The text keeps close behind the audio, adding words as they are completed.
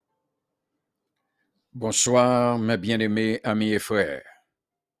Bonsoir, mes bien-aimés amis et frères.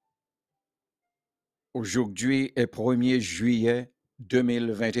 Aujourd'hui est 1er juillet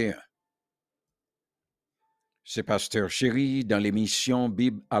 2021. C'est Pasteur Chéri dans l'émission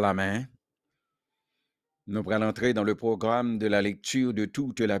Bible à la main. Nous allons entrer dans le programme de la lecture de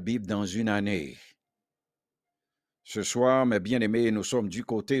toute la Bible dans une année. Ce soir, mes bien-aimés, nous sommes du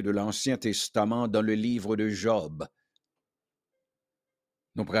côté de l'Ancien Testament dans le livre de Job.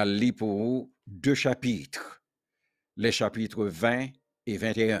 Nous allons lire pour vous 2 chapitres, les chapitres 20 et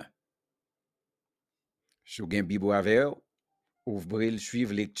 21. Si vous avez une Bible avec vous, ouvrez,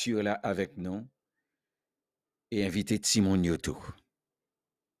 suivez lecture là avec nous et invitez Timon Yoto.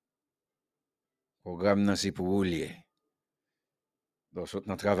 Programme nan c'est pour vous lier. Donc, soit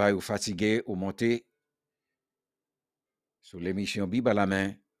dans travail ou fatigué ou monté sur l'émission Bible à la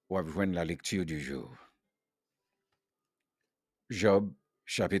main ou à joindre la lecture du jour. Job,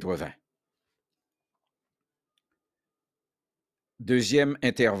 chapitre 20. Deuxième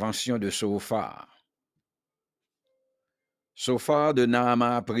intervention de Sophar. Sophar de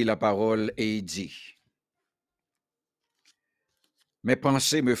Naama a pris la parole et il dit: Mes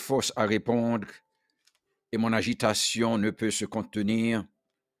pensées me forcent à répondre et mon agitation ne peut se contenir.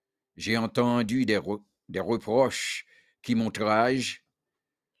 J'ai entendu des reproches qui m'outragent.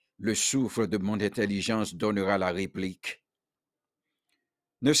 Le souffle de mon intelligence donnera la réplique.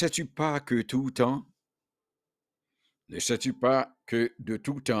 Ne sais-tu pas que de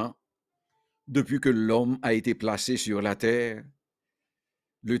tout temps, depuis que l'homme a été placé sur la terre,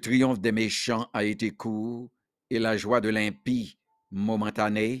 le triomphe des méchants a été court et la joie de l'impie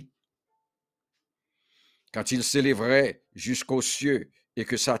momentanée? Quand il s'élèverait jusqu'aux cieux et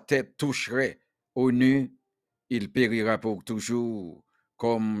que sa tête toucherait aux nues, il périra pour toujours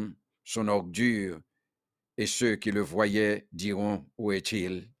comme son ordure, et ceux qui le voyaient diront: où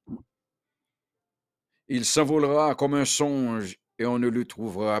est-il? Il s'envolera comme un songe et on ne le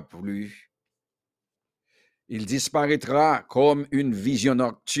trouvera plus. Il disparaîtra comme une vision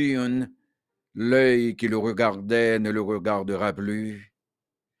nocturne. L'œil qui le regardait ne le regardera plus.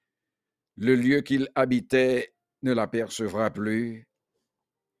 Le lieu qu'il habitait ne l'apercevra plus.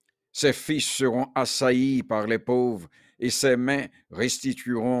 Ses fils seront assaillis par les pauvres et ses mains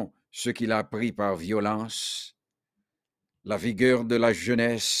restitueront ce qu'il a pris par violence. La vigueur de la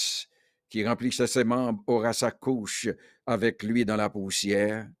jeunesse qui remplissait ses membres aura sa couche avec lui dans la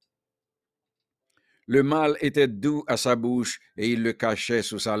poussière. Le mal était doux à sa bouche et il le cachait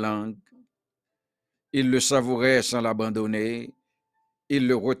sous sa langue. Il le savourait sans l'abandonner. Il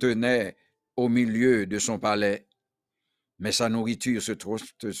le retenait au milieu de son palais. Mais sa nourriture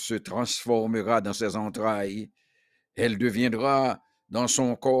se transformera dans ses entrailles. Elle deviendra dans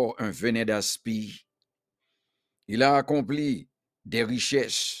son corps un venin d'aspi. Il a accompli des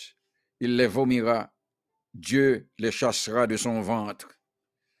richesses. Il les vomira. Dieu les chassera de son ventre.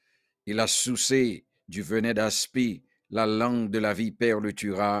 Il a sucé du venin d'aspi. La langue de la vipère le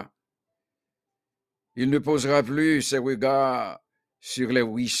tuera. Il ne posera plus ses regards sur les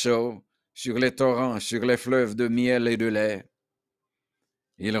ruisseaux, sur les torrents, sur les fleuves de miel et de lait.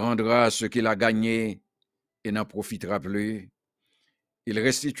 Il rendra ce qu'il a gagné et n'en profitera plus. Il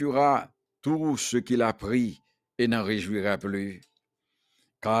restituera tout ce qu'il a pris et n'en réjouira plus.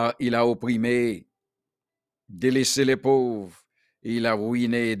 Car il a opprimé, délaissé les pauvres, et il a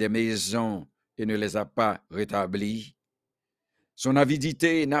ruiné des maisons et ne les a pas rétablies. Son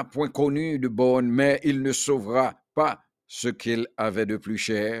avidité n'a point connu de borne, mais il ne sauvera pas ce qu'il avait de plus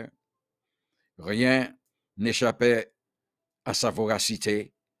cher. Rien n'échappait à sa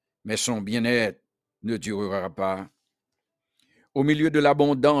voracité, mais son bien-être ne durera pas. Au milieu de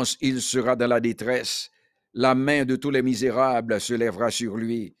l'abondance, il sera dans la détresse. La main de tous les misérables se lèvera sur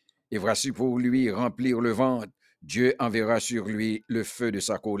lui, et voici pour lui remplir le ventre. Dieu enverra sur lui le feu de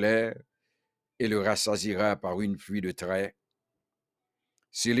sa colère et le rassasiera par une pluie de traits.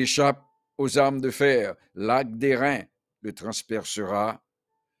 S'il échappe aux armes de fer, l'arc d'airain le transpercera.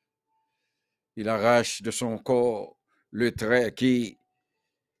 Il arrache de son corps le trait qui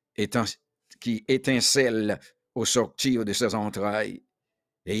étincelle au sortir de ses entrailles,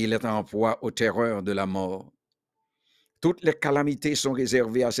 et il est en proie aux terreurs de la mort. Toutes les calamités sont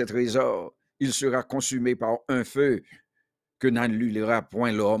réservées à ses trésors. Il sera consumé par un feu que n'annulera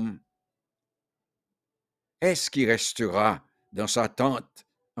point l'homme. Est-ce qui restera dans sa tente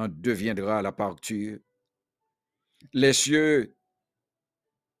en deviendra la parture? Les cieux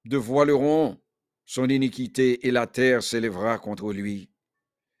dévoileront son iniquité et la terre s'élèvera contre lui.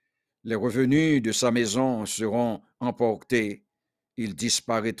 Les revenus de sa maison seront emportés. Ils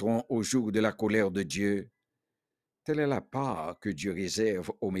disparaîtront au jour de la colère de Dieu. Telle est la part que Dieu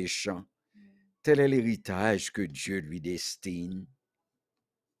réserve aux méchants. Tel est l'héritage que Dieu lui destine.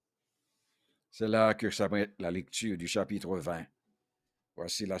 C'est là que s'arrête la lecture du chapitre 20.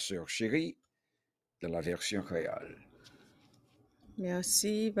 Voici la sœur chérie de la version créole.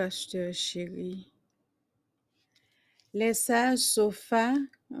 Merci, pasteur chéri. Les sages sofa,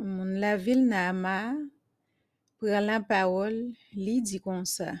 la ville Nama, prend la parole, li dit comme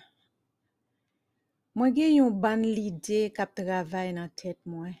ça. Moi gen yon ban l'idée k'ap travail dans tête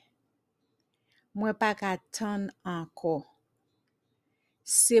moi. Moi pas qu'attendre encore.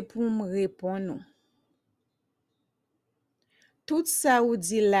 C'est pour me répondre. Tout ça ou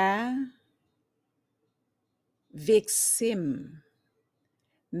dit là vexem.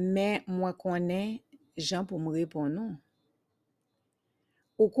 Mais moi connais gens pour me répondre.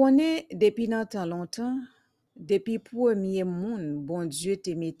 Ou connais depuis dans temps longtemps, depuis premier monde bon Dieu te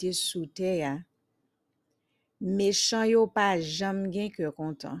mette sous terre. Méchant yo pas jamais gen cœur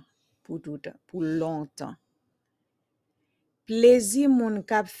content pour tout pour longtemps. Plaisir moun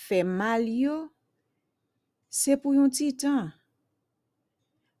k'ap fait mal yo, c'est pour yon ti temps.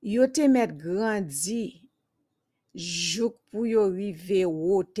 Yo te met grandi jouk pour yo rive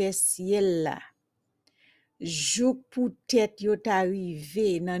wote ciel la. Jouk pour tête yo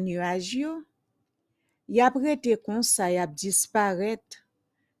t'arrive nan nuage yo. Y ap rete kon sa y ap disparaître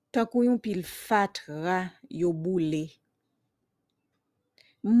tant kou yon pile fatra yo boule.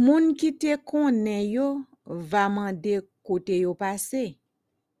 Moun ki te konnen yo va mande kote yo passé.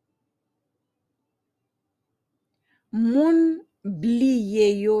 Moun bliye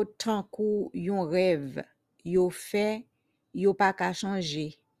yo tant kou yon rêve yo fait yo pa ka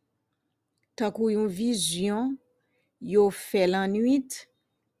changer. Tant kou yon vision yo fait la nuit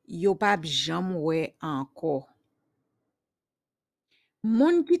yo pa jam wè encore.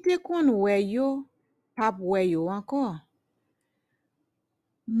 Moun ki te kon wè yo pa wè yo encore.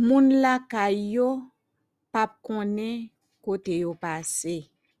 Moun la kay yo pa konnen kote yo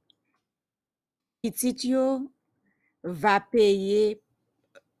passé. Pitit yo va payer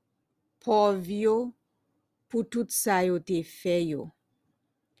pauvre yo pour tout ça yo te fait yo.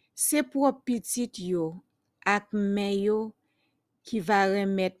 C'est pour pitit yo ak men yo qui va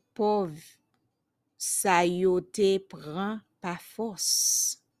remettre pauvre ça yo te prend par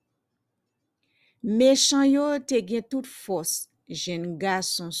force. Méchant yo te gen toute force, jeune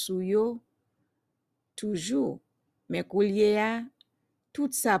garçon sou yo toujours, mais koulier a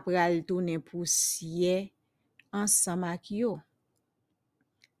tout ça pral tourner poussière ensemble ak yo.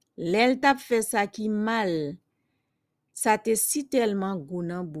 L'el tap fait ça qui mal, ça te si tellement goût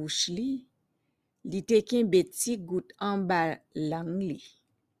nan bouche li, li te kenbe ti gout en bas lang li.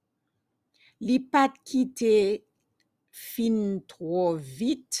 Li pat kite fin trop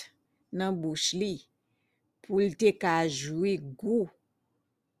vite nan bouche li pour te ka jouer goût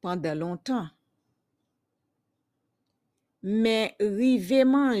pendant longtemps. Mais rive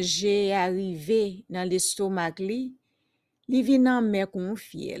manger arrivé dans l'estomac li vin nan men kon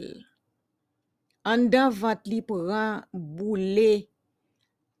fiel. En dan ventre li pran boule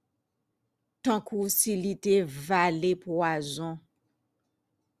tant kou si li te vale poison.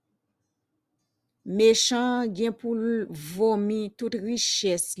 Méchant gen pou vomi toute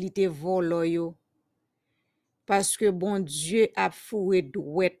richesse li te volo yo. Parce que bon Dieu a foué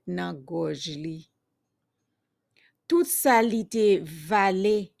douet nan gorge li. Tout ça li te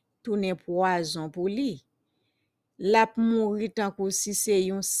vale tourne poison pour li. Lap mouri tant kou si se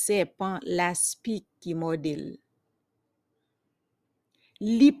yon serpent l'aspic qui model.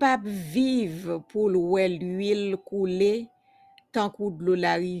 Li pap vive pour l'huile couler tant kou de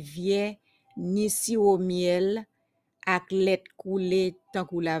la rivière ni si au miel ak let couler tant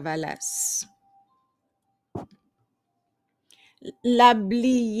kou la valasse. La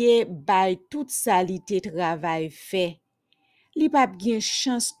bliye bay tout ça li te travail fait. Li pap gen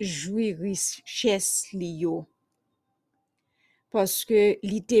chance jouir richesse li yo. Parce que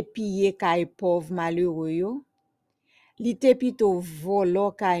li te pillé kay pauvre malheureux yo. Li te pito volo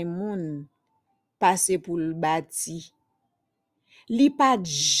kay moun passe pour le bâti. Li pat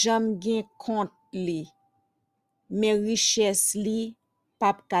jam gen compte li. Mais richesse li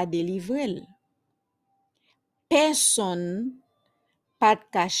pap ka délivrel. Personne pat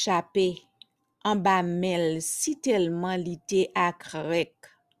ka chaper en bas mel si tellement li te akrek.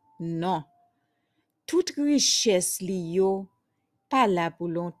 Non. Toute richesse li yo pas là pour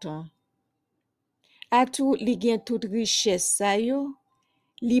longtemps. A tout li gen toute richesse sa yo,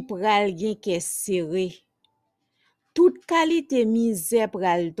 li pral gen ke serré. Toute qualité misère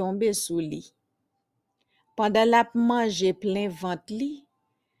pral tomber sous li. Pendant la manger plein ventre li,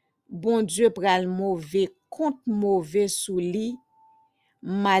 bon Dieu pral mauvais compte mauvais sous li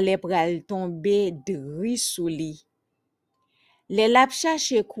malè pral tombe dri sou li. Le lap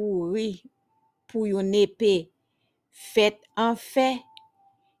chache kouri pou yon épée fait en fait,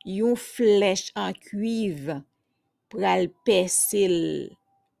 yon flèche en cuivre pral percer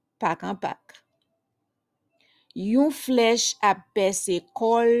pak en pak. Yon flèche ap percer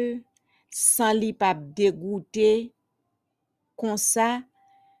kol sans li pap dégoûter kon sa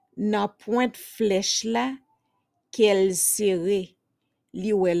nan pointe flèche la kel serré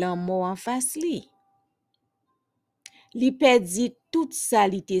li wè lan mort en face li. Li perdit tout sa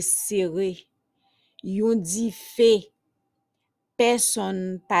li te serré. Yon di fe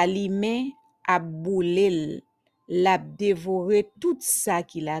personne pa li men ap boulel, l'ap dévoré tout sa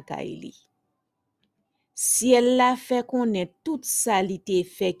ki la kay li. Si elle la fait connaître tout ça li te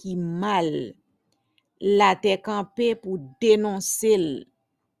fait qui mal, la te campé pour dénoncer l.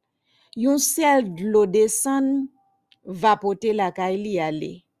 Yon sel d'eau descend, va porter la kay li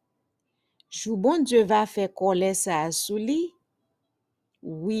ale. Jou bon Dieu va faire colère sa sou li?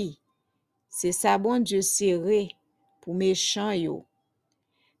 Oui, c'est ça bon Dieu serré pour méchant yo.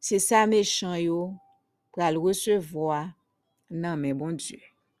 C'est ça méchant yo pral recevoir nan men bon Dieu.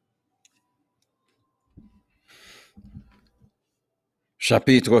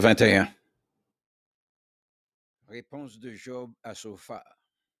 Chapitre 21. Réponse de Job à Sophar.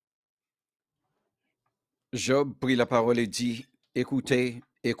 Job prit la parole et dit, écoutez,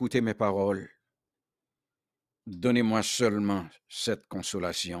 écoutez mes paroles. Donnez-moi seulement cette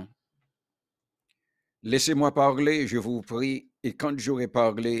consolation. Laissez-moi parler, je vous prie, et quand j'aurai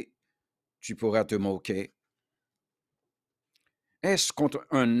parlé, tu pourras te moquer. Est-ce contre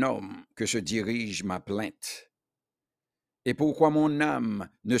un homme que se dirige ma plainte? Et pourquoi mon âme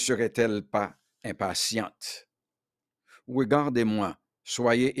ne serait-elle pas impatiente? Regardez-moi,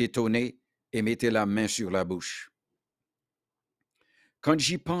 soyez étonnés et mettez la main sur la bouche. Quand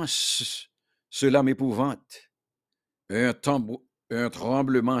j'y pense, cela m'épouvante. Un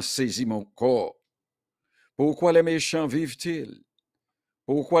tremblement saisit mon corps. Pourquoi les méchants vivent-ils?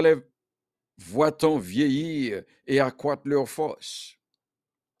 Pourquoi les voit-on vieillir et accroître leur force?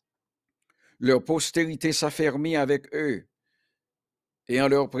 Leur postérité s'affermit avec eux, et en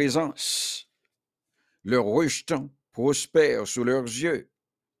leur présence, leur rejeton prospère sous leurs yeux.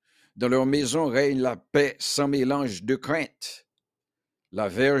 Dans leur maison règne la paix sans mélange de crainte. La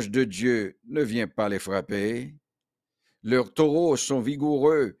verge de Dieu ne vient pas les frapper. Leurs taureaux sont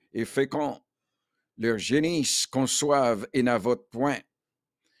vigoureux et féconds. Leurs génisses conçoivent et n'avotent point.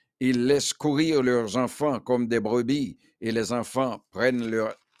 Ils laissent courir leurs enfants comme des brebis, et les enfants prennent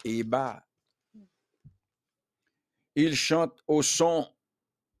leur ébat. Ils chantent au son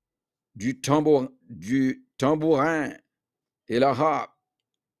du tambourin et la harpe.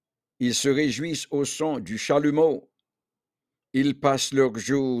 Ils se réjouissent au son du chalumeau. Ils passent leurs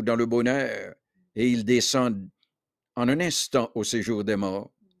jours dans le bonheur et ils descendent en un instant au séjour des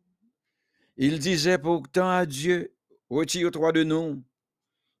morts. Ils disaient pourtant à Dieu, retire-toi de nous.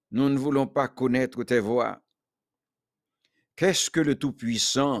 Nous ne voulons pas connaître tes voies. Qu'est-ce que le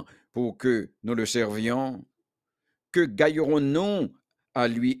Tout-Puissant pour que nous le servions? Que gaillerons-nous à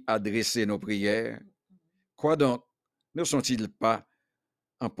lui adresser nos prières? Quoi donc? Ne sont-ils pas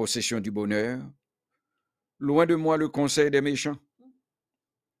en possession du bonheur? Loin de moi le conseil des méchants.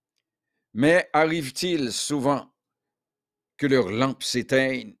 Mais arrive-t-il souvent que leurs lampes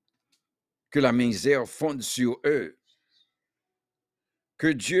s'éteignent, que la misère fonde sur eux, que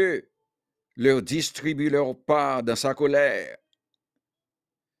Dieu leur distribue leur part dans sa colère,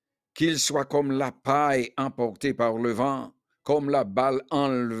 qu'ils soient comme la paille emportée par le vent, comme la balle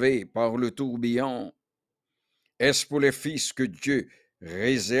enlevée par le tourbillon? Est-ce pour les fils que Dieu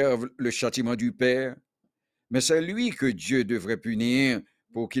réserve le châtiment du Père? Mais c'est lui que Dieu devrait punir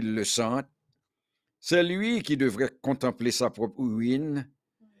pour qu'il le sente. C'est lui qui devrait contempler sa propre ruine.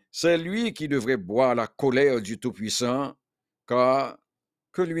 C'est lui qui devrait boire la colère du Tout-Puissant, car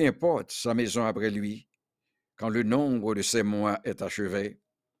que lui importe sa maison après lui, quand le nombre de ses mois est achevé?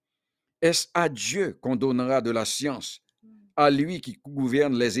 Est-ce à Dieu qu'on donnera de la science, à lui qui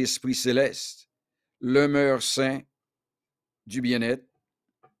gouverne les esprits célestes, le mœurs saint, du bien-être,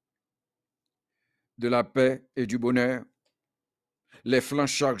 de la paix et du bonheur, les flancs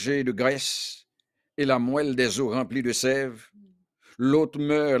chargés de graisse et la moelle des os remplis de sève? L'autre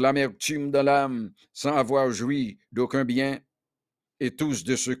meurt l'amertume dans l'âme sans avoir joui d'aucun bien, et tous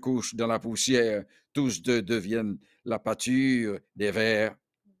deux se couchent dans la poussière, tous deux deviennent la pâture des vers.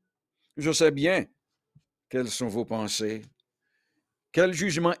 Je sais bien quelles sont vos pensées, quel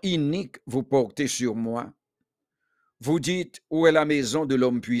jugement inique vous portez sur moi. Vous dites, où est la maison de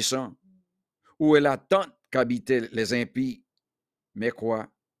l'homme puissant? Où est la tente qu'habitaient les impies? Mais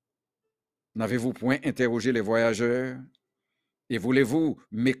quoi? N'avez-vous point interrogé les voyageurs? Et voulez-vous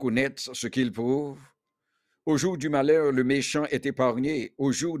méconnaître ce qu'ils prouvent? Au jour du malheur, le méchant est épargné.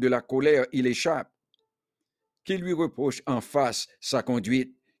 Au jour de la colère, il échappe. Qui lui reproche en face sa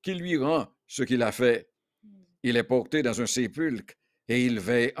conduite? Qui lui rend ce qu'il a fait? Il est porté dans un sépulcre et il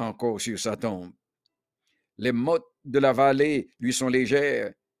veille encore sur sa tombe. Les mottes de la vallée lui sont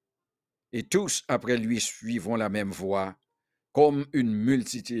légères et tous après lui suivront la même voie, comme une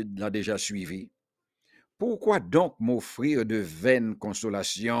multitude l'a déjà suivi. Pourquoi donc m'offrir de vaines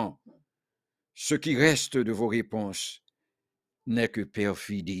consolations? Ce qui reste de vos réponses n'est que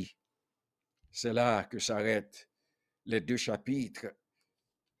perfidie. C'est là que s'arrêtent les 2 chapitres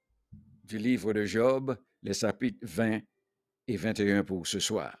du livre de Job, les chapitres 20 et 21 pour ce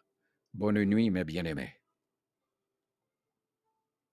soir. Bonne nuit, mes bien-aimés.